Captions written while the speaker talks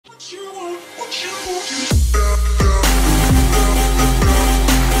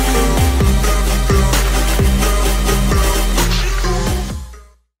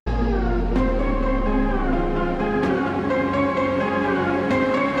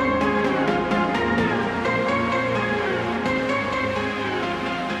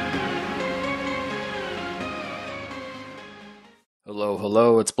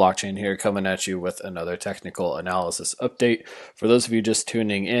Hello, it's Blockchain here coming at you with another technical analysis update. For those of you just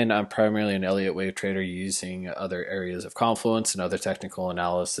tuning in, I'm primarily an Elliott Wave trader using other areas of Confluence and other technical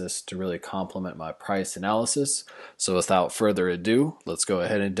analysis to really complement my price analysis. So without further ado, let's go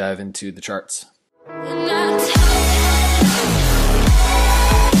ahead and dive into the charts.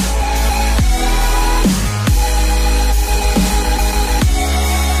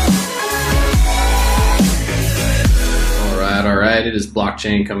 Alright, it is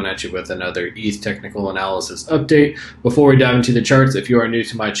Blockchain coming at you with another ETH technical analysis update. Before we dive into the charts, if you are new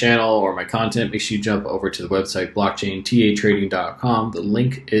to my channel or my content, make sure you jump over to the website blockchaintratading.com. The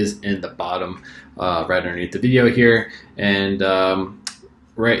link is in the bottom right underneath the video here. And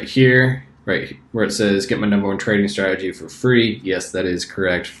right here, right where it says get my #1 trading strategy for free. Yes, that is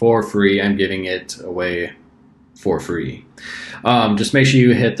correct, for free. I'm giving it away for free. Just make sure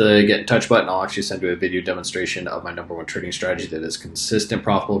you hit the get in touch button. I'll actually send you a video demonstration of my #1 trading strategy that is consistent,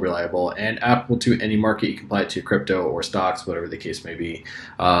 profitable, reliable, and applicable to any market. You can apply it to crypto or stocks, whatever the case may be.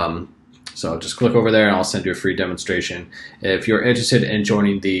 So just click over there and I'll send you a free demonstration. If you're interested in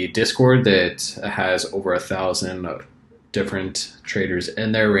joining the Discord that has over 1,000 different traders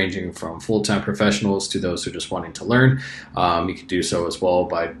in there, ranging from full-time professionals to those who are just wanting to learn, you can do so as well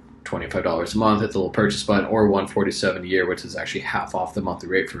by $25 a month at the little purchase button, or $147 a year, which is actually half off the monthly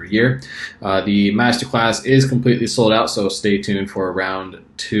rate for a year. The masterclass is completely sold out, so stay tuned for round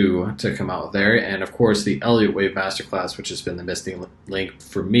 2 to come out there. And of course, the Elliott Wave masterclass, which has been the missing link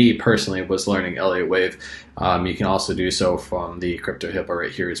for me personally, was learning Elliott Wave. You can also do so from the Crypto Hippo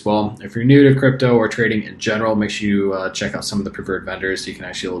right here as well. If you're new to crypto or trading in general, make sure you check out some of the preferred vendors. You can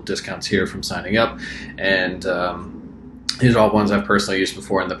actually get little discounts here from signing up. And these are all ones I've personally used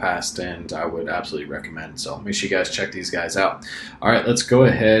before in the past, and I would absolutely recommend. So make sure you guys check these guys out. All right, let's go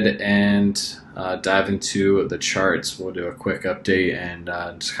ahead and dive into the charts. We'll do a quick update and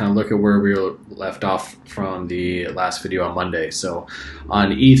just kind of look at where we left off from the last video on Monday. So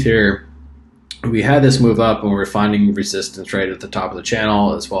on ETH here, we had this move up and we're finding resistance right at the top of the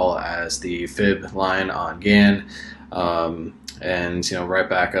channel, as well as the fib line on GAN. And right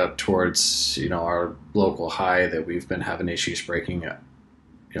back up towards our local high that we've been having issues breaking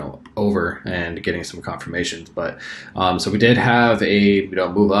over and getting some confirmations. But so we did have a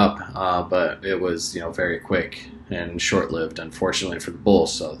move up, but it was very quick and short-lived, unfortunately, for the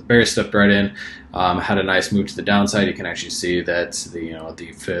bulls. So the bears stepped right in, had a nice move to the downside. You can actually see that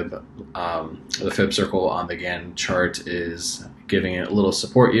the fib circle on the GAN chart is giving it a little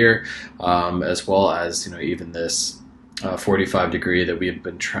support here, as well as even this 45 degree that we've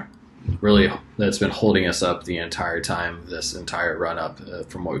been that's been holding us up the entire time, this entire run up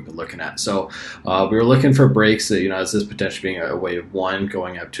from what we've been looking at. So we were looking for breaks that as this potentially being a wave 1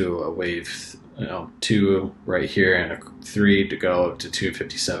 going up to a wave 2 right here, and a 3 to go up to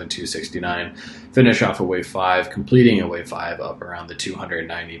 257, 269, finish off a wave 5, completing a wave 5 up around the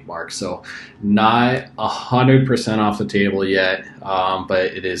 290 mark. So not 100% off the table yet, but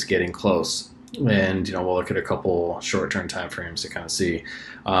it is getting close. And we'll look at a couple short-term time frames to kind of see,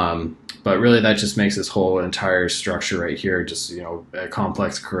 but really that just makes this whole entire structure right here just a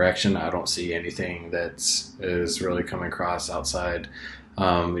complex correction. I don't see anything that is really coming across outside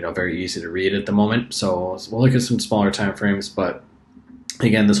very easy to read at the moment. So we'll look at some smaller time frames, but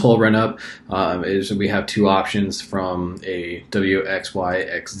again, this whole run up is we have two options from a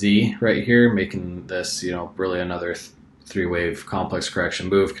WXYXZ right here, making this really another 3-wave complex correction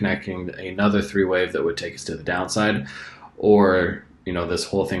move, connecting another 3-wave that would take us to the downside, or this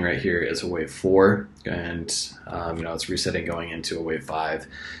whole thing right here is a wave 4, and it's resetting going into a wave 5.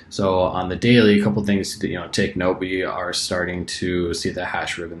 So on the daily, a couple things to take note. We are starting to see the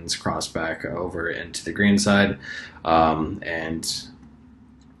hash ribbons cross back over into the green side, and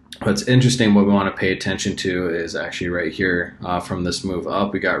what's interesting, what we want to pay attention to is actually right here from this move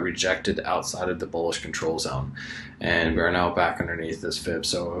up, we got rejected outside of the bullish control zone, and we are now back underneath this fib.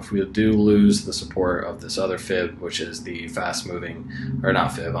 So if we do lose the support of this other fib, which is the fast moving, or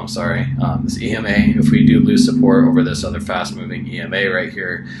not fib, I'm sorry, this EMA, if we do lose support over this other fast moving EMA right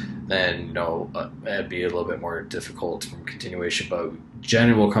here, then it'd be a little bit more difficult from continuation, but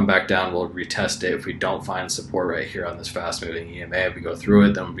generally we'll come back down, we'll retest it. If we don't find support right here on this fast moving EMA, if we go through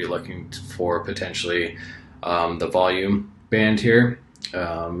it, then we'll be looking for potentially the volume band here,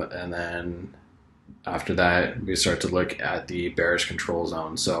 and then after that, we start to look at the bearish control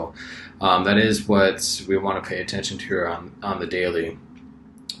zone. So that is what we want to pay attention to on the daily.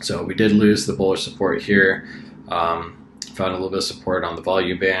 So we did lose the bullish support here. Found a little bit of support on the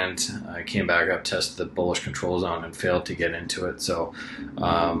volume band. I came back up, tested the bullish control zone, and failed to get into it. So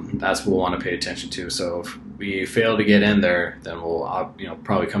that's what we'll want to pay attention to. So if we fail to get in there, then we'll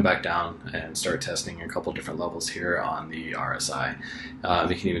probably come back down and start testing a couple different levels here on the RSI.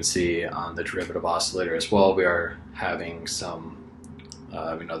 You can even see on the derivative oscillator as well, we are having some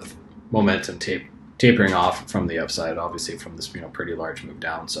the momentum tapering off from the upside, obviously from this pretty large move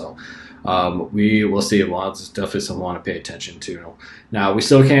down. So we will see. Well, it's definitely something I want to pay attention to. Now we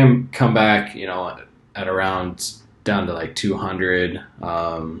still can come back, at around down to like 200,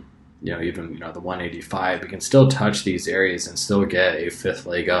 even the 185. We can still touch these areas and still get a fifth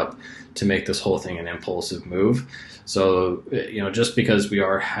leg up to make this whole thing an impulsive move. So just because we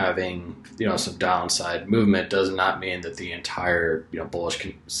are having some downside movement does not mean that the entire bullish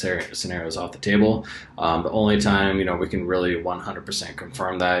scenario is off the table. The only time we can really 100%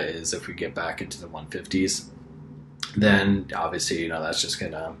 confirm that is if we get back into the 150s. Then obviously that's just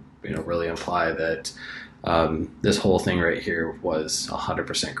gonna really imply that this whole thing right here was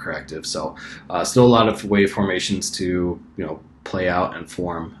 100% corrective. So still a lot of wave formations to play out and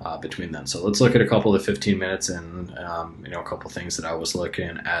form between them. So let's look at a couple of 15 minutes and a couple of things that I was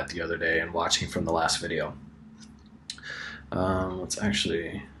looking at the other day and watching from the last video. Let's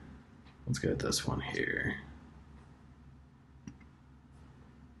get at this one here.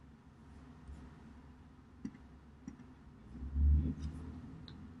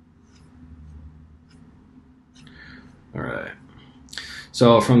 All right.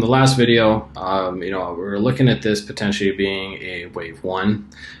 So from the last video, we were looking at this potentially being a wave one.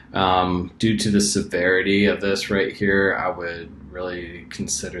 Due to the severity of this right here, I would really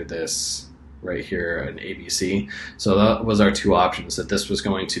consider this right here an ABC. So that was our two options, that this was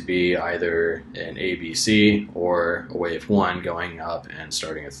going to be either an ABC or a wave one going up and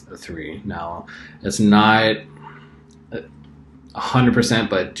starting at a 3. Now, it's not 100%,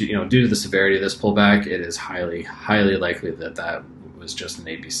 but due to the severity of this pullback, it is highly likely that was just an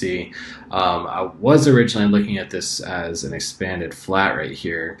ABC. I was originally looking at this as an expanded flat right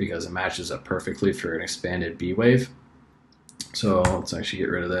here because it matches up perfectly for an expanded B wave. So let's actually get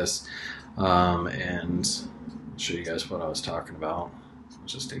rid of this and show you guys what I was talking about.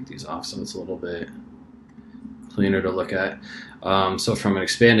 Let's just take these off so it's a little bit cleaner to look at. So from an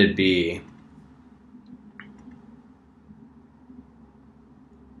expanded B,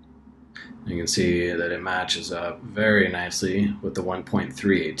 you can see that it matches up very nicely with the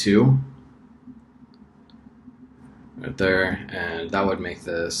 1.382 right there, and that would make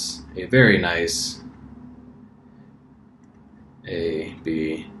this a very nice A,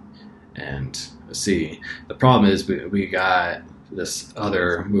 B, and a C. The problem is we got this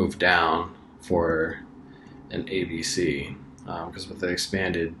other move down for an ABC, because with the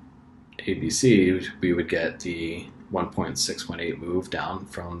expanded ABC, we would get the 1.618 move down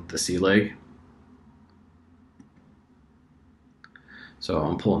from the C leg. So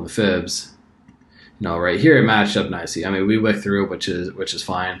I'm pulling the fibs. Right here it matched up nicely. I mean, we wicked through, which is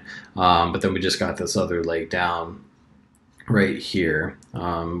fine. But then we just got this other leg down right here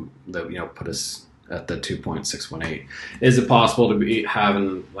that put us at the 2.618. Is it possible to be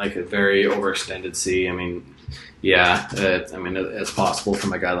having like a very overextended C? I mean, yeah. It's possible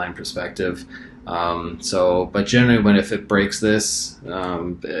from a guideline perspective. But generally, if it breaks this,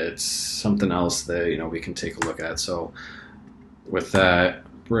 it's something else that we can take a look at. So with that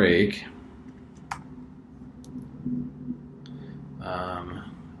break,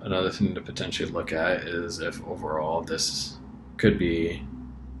 another thing to potentially look at is if overall this could be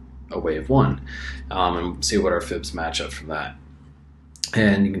a wave one, and see what our fibs match up from that.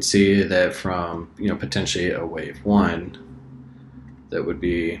 And you can see that from potentially a wave one, that would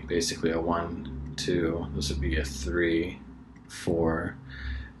be basically a 1, 2. This would be a 3, 4,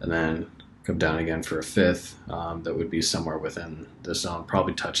 and then come down again for a fifth. That would be somewhere within this zone.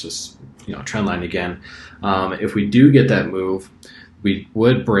 Probably touch this trend line again. If we do get that move, we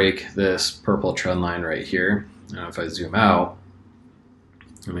would break this purple trend line right here. If I zoom out,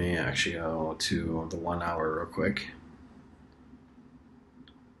 let me actually go to the 1 hour real quick.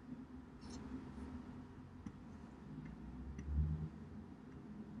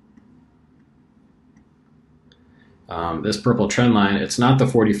 This purple trend line, it's not the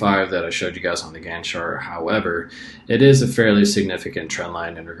 45 that I showed you guys on the Gantt chart. However, it is a fairly significant trend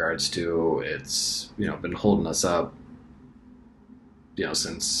line in regards to it's been holding us up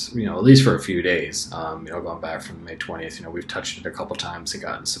since, at least for a few days, going back from May 20th, we've touched it a couple times and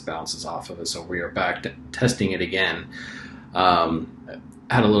gotten some bounces off of it. So we are back testing it again.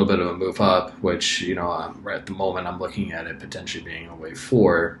 Had a little bit of a move up, which, right at the moment I'm looking at it potentially being a wave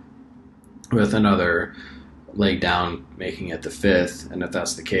 4 with another leg down, making it the 5th. And if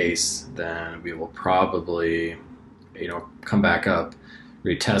that's the case, then we will probably, come back up,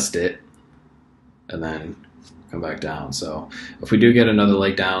 retest it, and then come back down. So if we do get another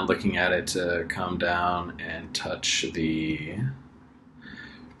leg down, looking at it to come down and touch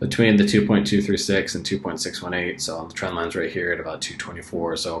between the 2.236 and 2.618, so on the trend lines right here at about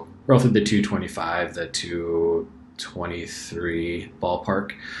 224, so roughly the 225, the 223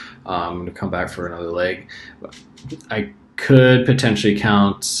 ballpark, to come back for another leg. I could potentially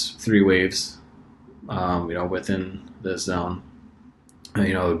count 3 waves, within this zone.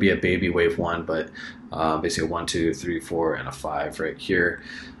 It would be a baby wave 1, but basically 1, 2, 3, 4, and a 5 right here.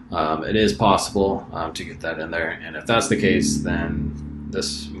 It is possible to get that in there, and if that's the case, then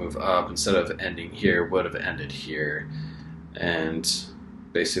this move up, instead of ending here, would have ended here, and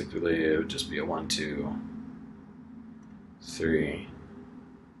basically it would just be a 1, 2, 3,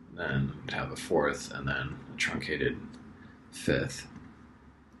 then have a 4th, and then a truncated 5th.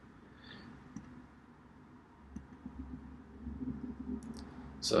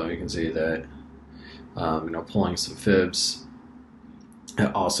 So you can see that, pulling some fibs,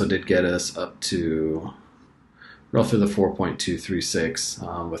 it also did get us up to roughly the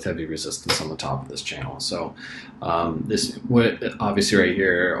 4.236 with heavy resistance on the top of this channel. So this would obviously right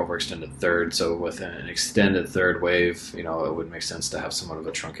here overextended 3rd. So with an extended 3rd wave, it would make sense to have somewhat of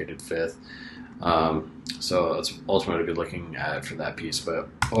a truncated 5th. So it's ultimately be looking at it for that piece. But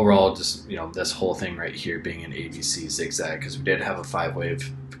overall, just this whole thing right here being an ABC zigzag, because we did have a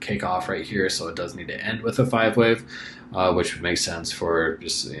 5-wave kickoff right here, so it does need to end with a 5-wave. Which would make sense for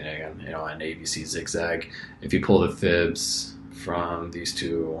just again, an ABC zigzag. If you pull the fibs from these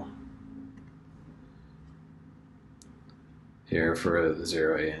two here for the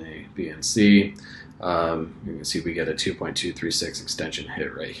 0, A, and A, B, and C, you can see we get a 2.236 extension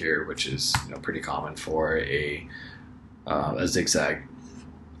hit right here, which is pretty common for a zigzag.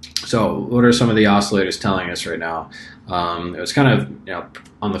 So what are some of the oscillators telling us right now? It was kind of,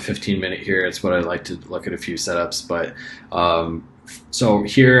 on the 15-minute here, it's what I like to look at a few setups, but so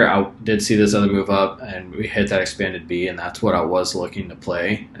here I did see this other move up and we hit that expanded B, and that's what I was looking to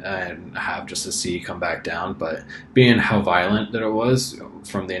play and have just a C come back down. But being how violent that it was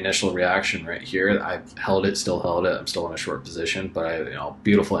from the initial reaction right here, I held it, still held it. I'm still in a short position, but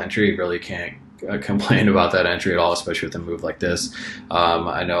beautiful entry. Really can't complain about that entry at all, especially with a move like this.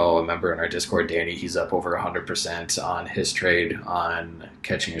 I know a member in our Discord, Danny, he's up over 100% on his trade on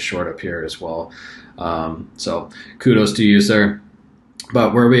catching a short up here as well. So kudos to you, sir.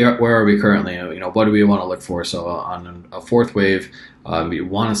 But where are we currently? What do we want to look for? So on a 4th wave, you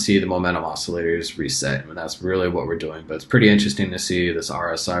want to see the momentum oscillators reset, and that's really what we're doing. But it's pretty interesting to see this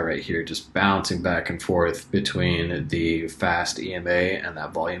RSI right here just bouncing back and forth between the fast EMA and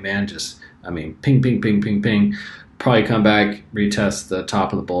that volume band. Just, ping, ping, ping, ping, ping. Probably come back, retest the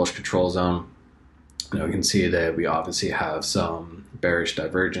top of the bullish control zone. We can see that we obviously have some bearish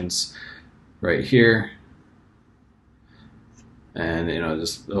divergence right here. And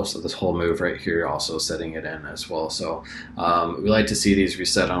just also this whole move right here also setting it in as well. So we like to see these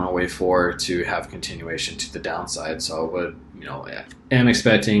reset on a wave 4 to have continuation to the downside. So I would am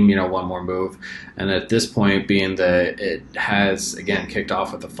expecting one more move, and at this point, being that it has again kicked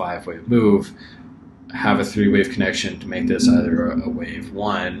off with a 5-wave move, have a 3-wave connection to make this either a wave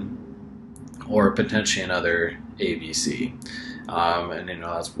 1 or potentially another ABC. And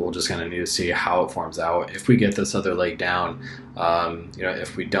we'll just kind of need to see how it forms out. If we get this other leg down,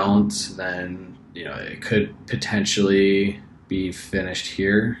 if we don't, then it could potentially be finished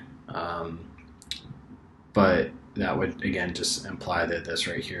here. But that would again just imply that this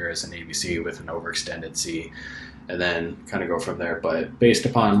right here is an ABC with an overextended C, and then kind of go from there. But based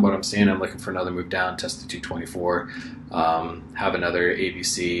upon what I'm seeing, I'm looking for another move down, test the 224, have another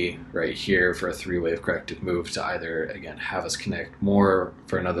ABC right here for a 3-wave corrective move to either, again, have us connect more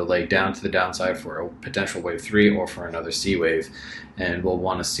for another leg down to the downside for a potential wave 3 or for another C wave. And we'll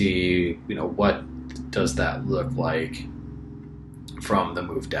want to see, what does that look like from the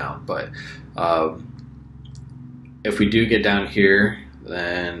move down. But if we do get down here,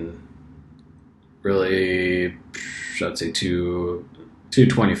 then really, I'd say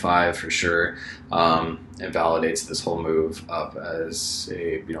 225 for sure. It validates this whole move up as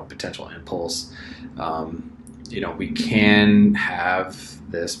a potential impulse. We can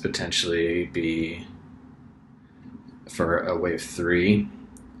have this potentially be for a wave 3.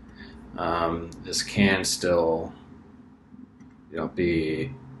 This can still,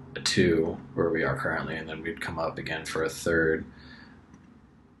 be a 2 where we are currently, and then we'd come up again for a 3rd,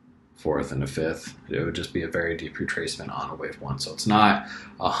 4th, and a 5th. It would just be a very deep retracement on a wave 1. So it's not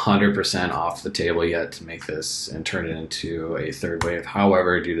 100% off the table yet to make this and turn it into a 3rd wave.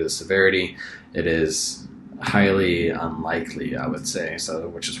 However, due to the severity, it is highly unlikely, I would say. So,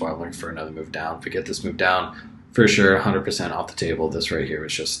 which is why I'm looking for another move down. If we get this move down, for sure, 100% off the table. This right here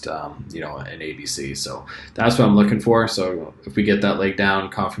is just, an ABC. So that's what I'm looking for. So if we get that leg down,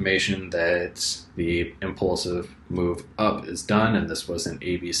 confirmation that the impulsive move up is done and this was an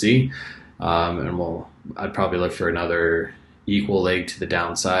ABC, and I'd probably look for another equal leg to the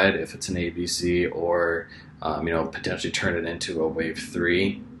downside if it's an ABC, or potentially turn it into a wave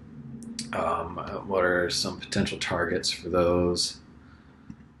 3. What are some potential targets for those?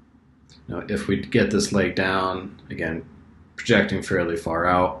 If we get this leg down, again, projecting fairly far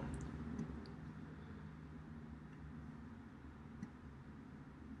out,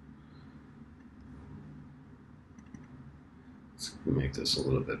 let's make this a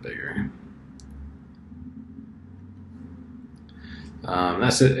little bit bigger.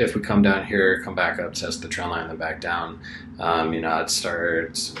 That's it. If we come down here, come back up, test the trend line, then back down, I'd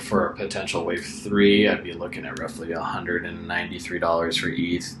start for a potential wave 3. I'd be looking at roughly $193 for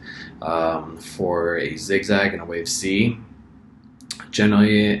ETH for a zigzag and a wave C.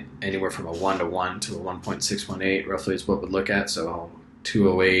 Generally, anywhere from a 1-to-1 to a 1.618 roughly is what we'd look at. So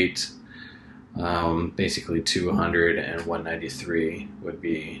 208, basically 200, and 193 would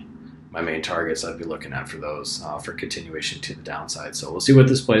be my main targets I'd be looking at for those, for continuation to the downside. So we'll see what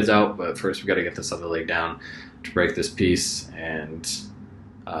this plays out, but first we got to get this other leg down to break this piece, and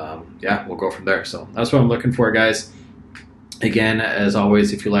we'll go from there. So that's what I'm looking for, guys. Again, as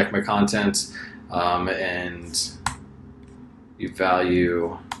always, if you like my content and you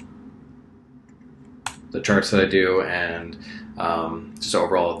value the charts that I do and just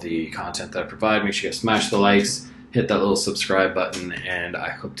overall the content that I provide, make sure you guys smash the likes, hit that little subscribe button, and I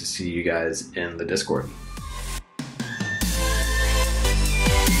hope to see you guys in the Discord.